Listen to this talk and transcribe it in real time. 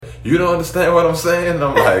you don't understand what I'm saying? And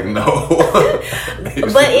I'm like, no.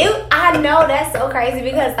 But I know that's so crazy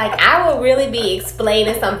because, like, I would really be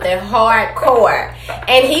explaining something hardcore,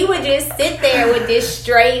 and he would just sit there with this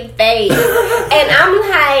straight face, and I'm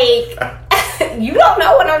like, you don't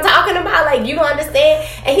know what I'm talking about, like, you don't understand.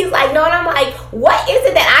 And he's like, no. And I'm like, what is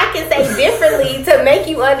it that I can say differently to make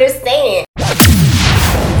you understand?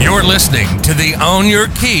 You're listening to the Own Your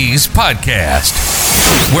Keys podcast,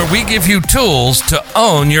 where we give you tools to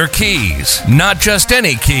own your keys. Not just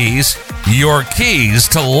any keys, your keys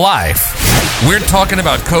to life. We're talking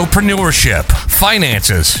about copreneurship,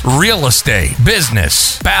 finances, real estate,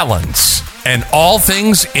 business, balance, and all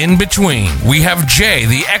things in between. We have Jay,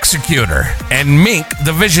 the executor, and Mink,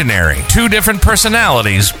 the visionary. Two different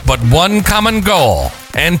personalities, but one common goal.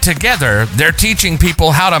 And together, they're teaching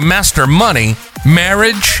people how to master money,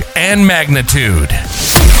 marriage, and magnitude.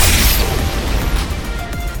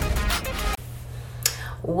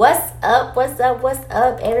 What's up,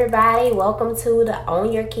 everybody? Welcome to the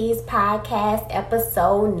Own Your Keys podcast,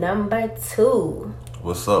 episode number 2.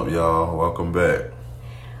 What's up, y'all? Welcome back.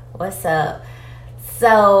 What's up?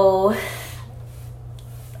 So,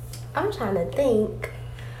 I'm trying to think.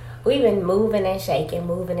 We've been moving and shaking,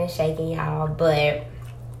 y'all. But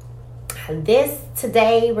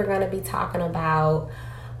today we're going to be talking about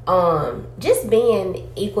just being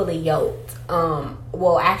equally yoked.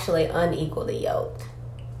 Actually unequally yoked.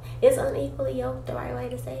 Is unequally yoked the right way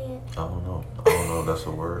to say it? I don't know if that's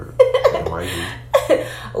a word. It might be.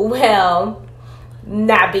 Well,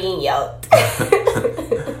 not being yoked.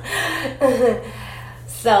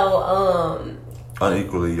 So,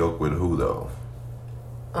 unequally yoked with who, though?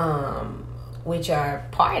 With your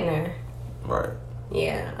partner. Right.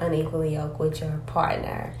 Yeah, unequally yoked with your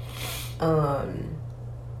partner.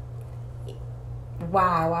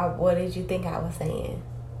 Why? What did you think I was saying?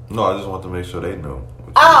 No, I just want to make sure they know.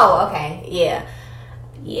 Oh, okay.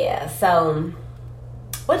 Yeah. So,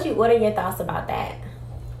 what are your thoughts about that?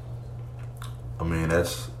 I mean,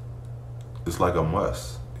 it's like a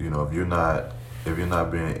must. You know, if you're not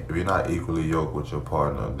equally yoked with your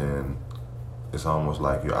partner, then it's almost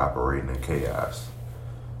like you're operating in chaos,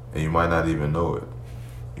 and you might not even know it.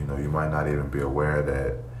 You know, you might not even be aware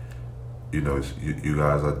that, you know, you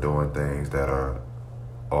guys are doing things that are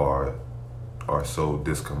so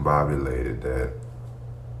discombobulated that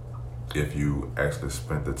if you actually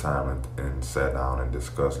spent the time and sat down and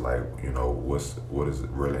discussed, like, you know, what is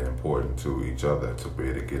really important to each other to be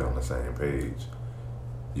able to get on the same page,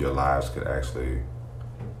 your lives could actually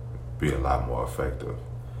be a lot more effective.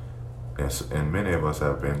 And many of us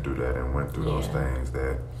have been through that and went through those things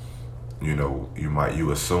that, you know,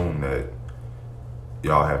 you assume that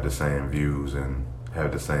y'all have the same views and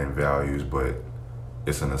have the same values, but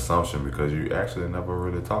it's an assumption because you actually never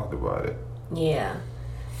really talked about it. Yeah.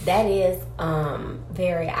 That is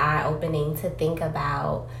very eye-opening to think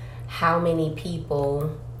about how many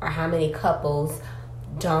people or how many couples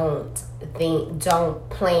don't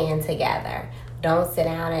plan together. Don't sit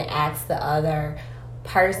down and ask the other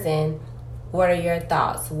person, what are your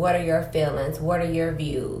thoughts? What are your feelings? What are your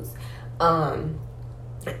views? And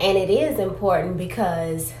it is important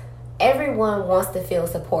because everyone wants to feel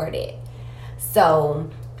supported. So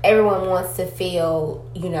everyone wants to feel,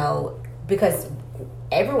 you know, because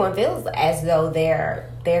everyone feels as though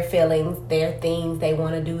their feelings, their things they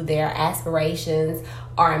want to do, their aspirations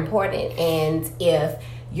are important. And if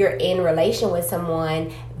you're in relation with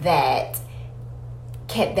someone that's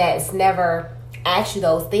never asked you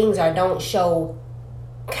those things or don't show,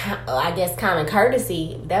 I guess, kind of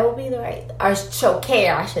courtesy, that would be the right, or show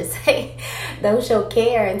care, I should say. Don't show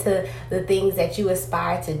care into the things that you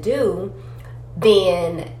aspire to do,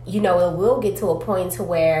 then, you know, it will get to a point to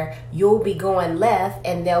where you'll be going left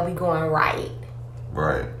and they'll be going right.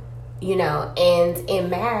 Right. You know, and in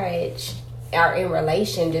marriage or in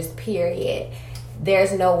relation, just period,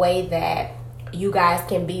 there's no way that you guys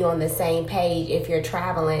can be on the same page if you're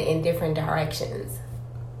traveling in different directions.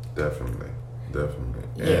 Definitely.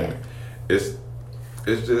 Yeah. And it's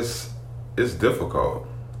difficult.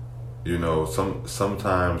 You know,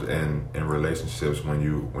 sometimes in relationships when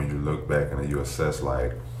you look back and you assess,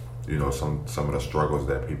 like, you know, some of the struggles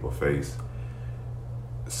that people face,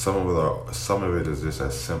 some of it is just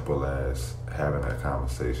as simple as having a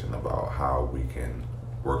conversation about how we can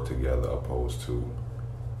work together opposed to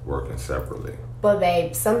working separately. But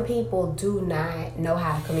babe, some people do not know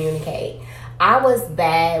how to communicate. I was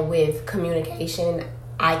bad with communication.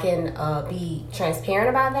 I can be transparent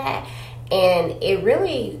about that. And it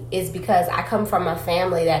really is because I come from a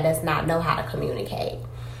family that does not know how to communicate.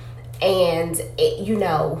 And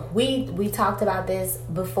we talked about this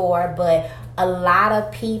before, but a lot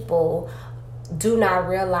of people do not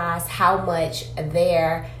realize how much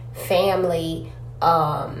their family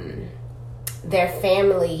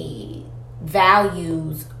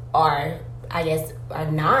values are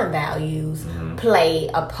non-values play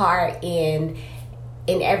a part in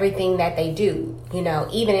everything that they do,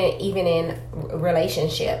 even in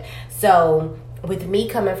relationship. So with me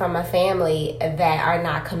coming from a family that are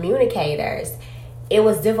not communicators, it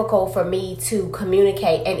was difficult for me to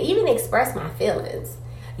communicate and even express my feelings.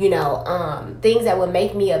 Things that would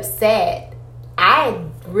make me upset, I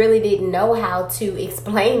really didn't know how to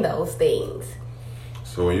explain those things.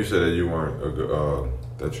 So when you said that you weren't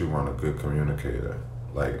a good communicator,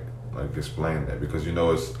 like explain that, because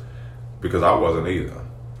it's because I wasn't either,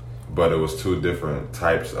 but it was two different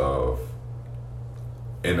types of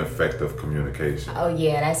ineffective communication. Oh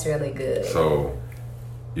yeah, that's really good. So,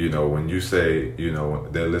 when you say,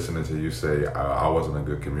 when they're listening to you say, I wasn't a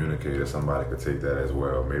good communicator, somebody could take that as,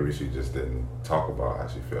 well, maybe she just didn't talk about how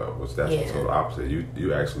she felt, which that's the total opposite.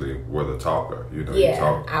 You actually were the talker. You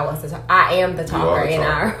talk. I was the talker. I am the talker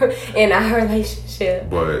in our relationship.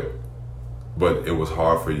 But it was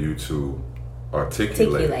hard for you to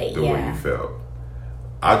articulate the way you felt.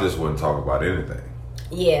 I just wouldn't talk about anything.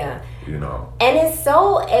 Yeah. And it's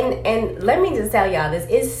so, and let me just tell y'all this,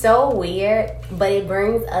 it's so weird, but it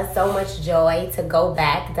brings us so much joy to go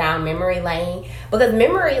back down memory lane, because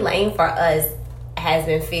memory lane for us has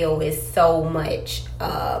been filled with so much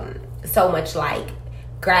like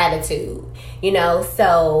gratitude,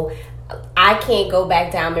 so I can't go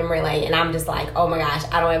back down memory lane and I'm just like, oh my gosh,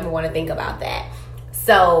 I don't ever want to think about that.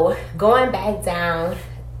 So going back down,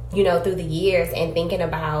 through the years and thinking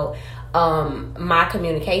about my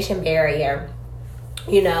communication barrier,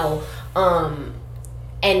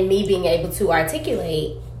 and me being able to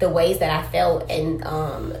articulate the ways that I felt and,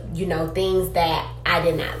 things that I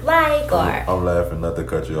did not like, or... I'm laughing not to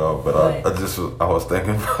cut you off, but I was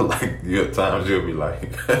thinking about, like, times you'll be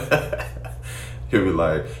like... He'll be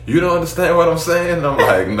like, you don't understand what I'm saying? And I'm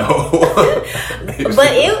like, no.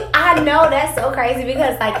 But I know that's so crazy,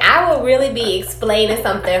 because like I would really be explaining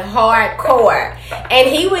something hardcore and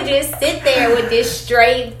he would just sit there with this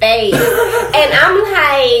straight face and I'm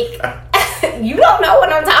like, you don't know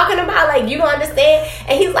what I'm talking about? Like, you don't understand?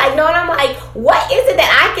 And he's like, no. And I'm like, what is it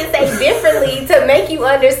that I can say differently to make you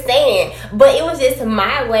understand? But it was just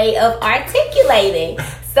my way of articulating.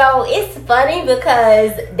 So it's funny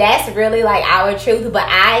because that's really like our truth, but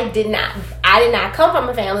I did not come from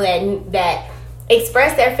a family that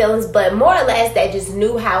expressed their feelings, but more or less that just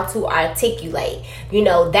knew how to articulate.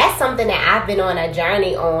 That's something that I've been on a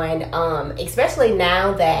journey on, especially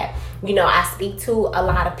now that, I speak to a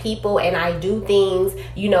lot of people and I do things,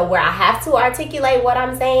 where I have to articulate what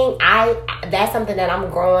I'm saying. That's something that I'm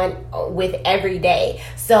growing with every day.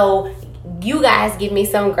 So you guys give me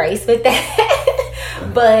some grace with that.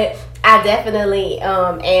 But I definitely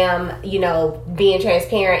am, being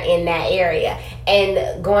transparent in that area.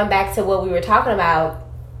 And going back to what we were talking about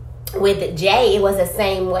with Jay, it was the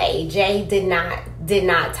same way. Jay did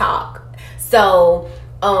not talk. So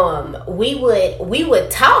we would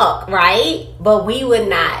talk, right? But we would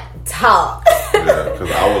not talk. Yeah,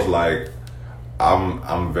 because I was like,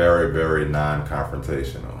 I'm very, very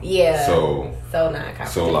non-confrontational. Yeah. So non-confrontational.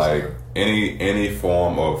 So like any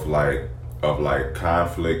form of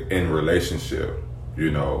conflict in relationship,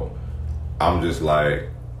 I'm just like,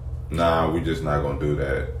 nah, we just not gonna do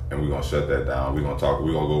that, and we're gonna shut that down. We're gonna talk.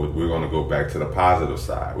 We're gonna go back to the positive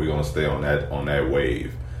side. We're gonna stay on that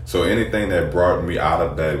wave. So anything that brought me out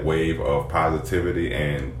of that wave of positivity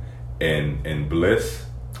and bliss,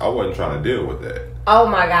 I wasn't trying to deal with that. Oh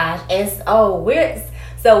my gosh!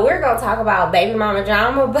 We're gonna talk about baby mama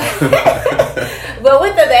drama, but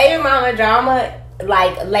with the baby mama drama,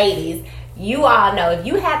 like, ladies, you all know if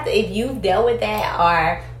you've dealt with that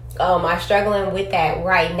or are struggling with that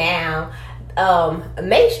right now,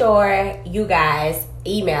 make sure you guys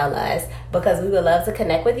email us, because we would love to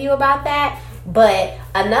connect with you about that. But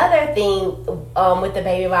another thing with the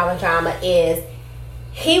baby mama drama is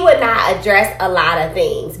he would not address a lot of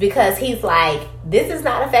things, because he's like, this is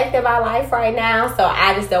not affecting my life right now, so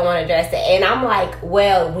I just don't want to address it. And I'm like,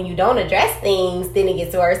 well, when you don't address things, then it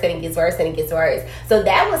gets worse and it gets worse and it gets worse. So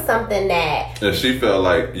that was something that... And she felt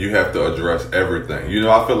like you have to address everything.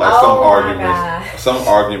 I feel like some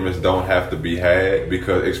arguments don't have to be had,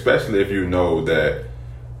 because especially if you know that,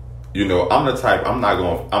 I'm the type, I'm not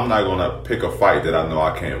gonna pick a fight that I know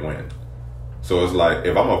I can't win. So it's like,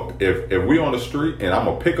 if we on the street and I'm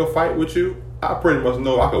gonna pick a fight with you, I pretty much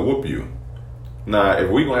know I can whoop you. Now, if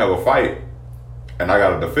we gonna have a fight, and I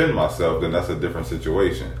got to defend myself, then that's a different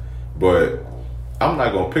situation. But I'm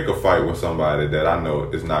not going to pick a fight with somebody that I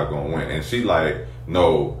know is not going to win. And she like,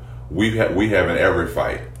 no, we having every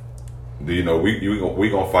fight. You know, we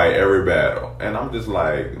going to fight every battle. And I'm just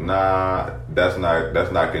like, nah, that's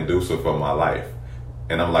not conducive for my life.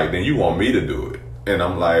 And I'm like, then you want me to do it. And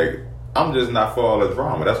I'm like, I'm just not for all the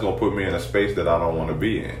drama. That's going to put me in a space that I don't want to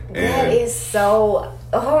be in. And that is so,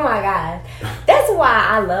 oh my God. That's why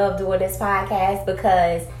I love doing this podcast,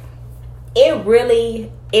 because it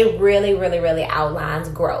really outlines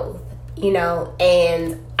growth, you know.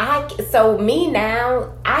 And so me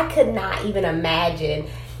now, I could not even imagine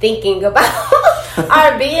thinking about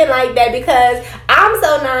or being like that, because I'm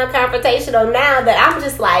so non-confrontational now that I'm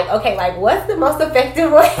just like, okay, like what's the most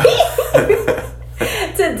effective way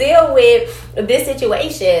to deal with this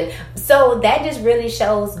situation? So that just really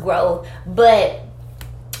shows growth. But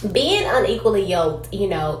being unequally yoked, you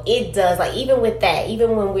know, it does, like, even with that,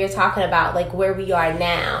 even when we're talking about like where we are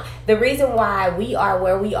now, the reason why we are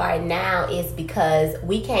where we are now is because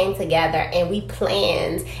we came together and we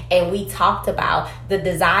planned and we talked about the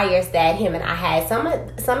desires that him and I had. Some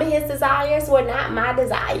of his desires were not my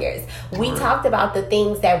desires. We talked about the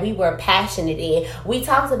things that we were passionate in. We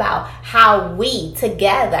talked about how we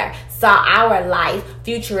together saw our life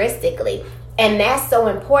futuristically. And that's so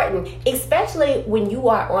important, especially when you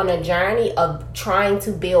are on a journey of trying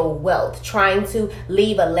to build wealth, trying to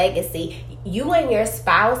leave a legacy. You and your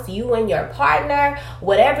spouse, you and your partner,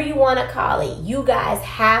 whatever you want to call it, you guys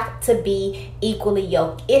have to be equally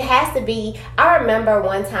yoked. It has to be. I remember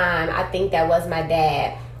one time, I think that was my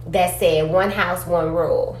dad, that said, one house, one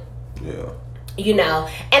rule. Yeah. You know,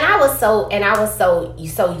 and I was so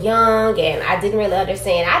young, and I didn't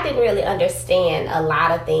really understand a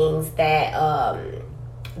lot of things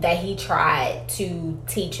that he tried to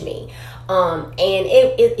teach me. And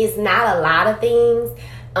it's not a lot of things,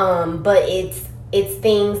 but it's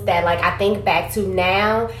things that, like, I think back to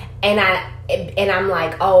now, and I'm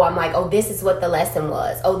like, oh, this is what the lesson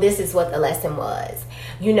was. Oh, this is what the lesson was.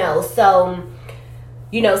 You know, so,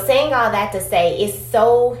 you know, saying all that to say, it's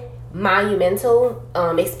so monumental,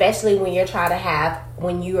 especially when you're trying to have,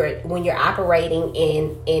 when you're operating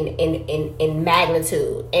in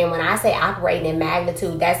magnitude. And when I say operating in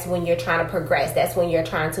magnitude, that's when you're trying to progress. That's when you're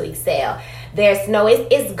trying to excel.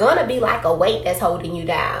 It's gonna be like a weight that's holding you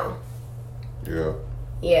down.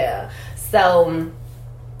 Yeah. So,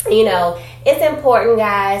 you know, it's important,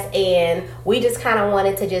 guys, and we just kind of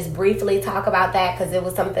wanted to just briefly talk about that because it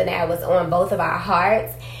was something that was on both of our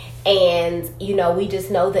hearts. And, you know, we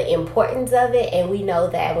just know the importance of it. And we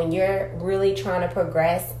know that when you're really trying to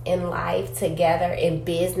progress in life together, in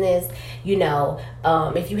business, you know,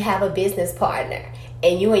 if you have a business partner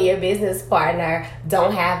and you and your business partner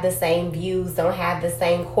don't have the same views, don't have the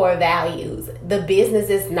same core values, the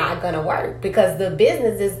business is not going to work, because the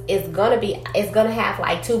business is going to have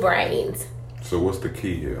like two brains. So what's the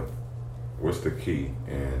key here? What's the key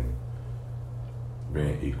in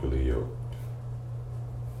being equally yoked?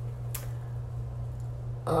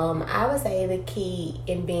 I would say the key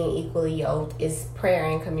in being equally yoked is prayer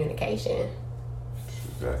and communication. That's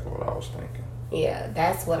exactly what I was thinking. Yeah,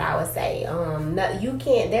 that's what I would say. No, you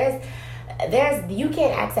can't. You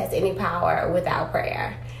can't access any power without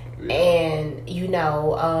prayer, yeah. And you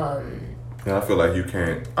know. And I feel like you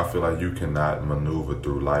can't. I feel like you cannot maneuver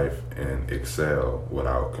through life and excel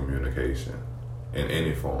without communication, in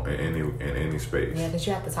any form, in any space. Yeah, because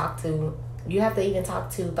you have to even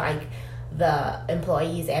talk to like the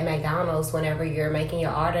employees at McDonald's whenever you're making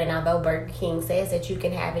your order. And although Burger King says that you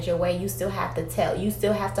can have it your way, you still have to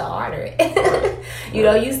order it. You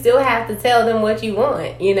know, you still have to tell them what you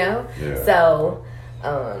want, you know? Yeah. So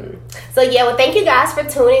yeah, well, thank you guys for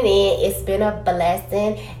tuning in. It's been a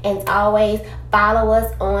blessing. And as always, follow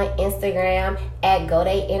us on Instagram at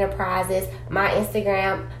GoDay Enterprises. My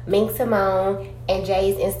Instagram, Mink Simone, and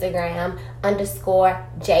Jay's Instagram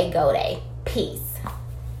 _JGoDay. Peace.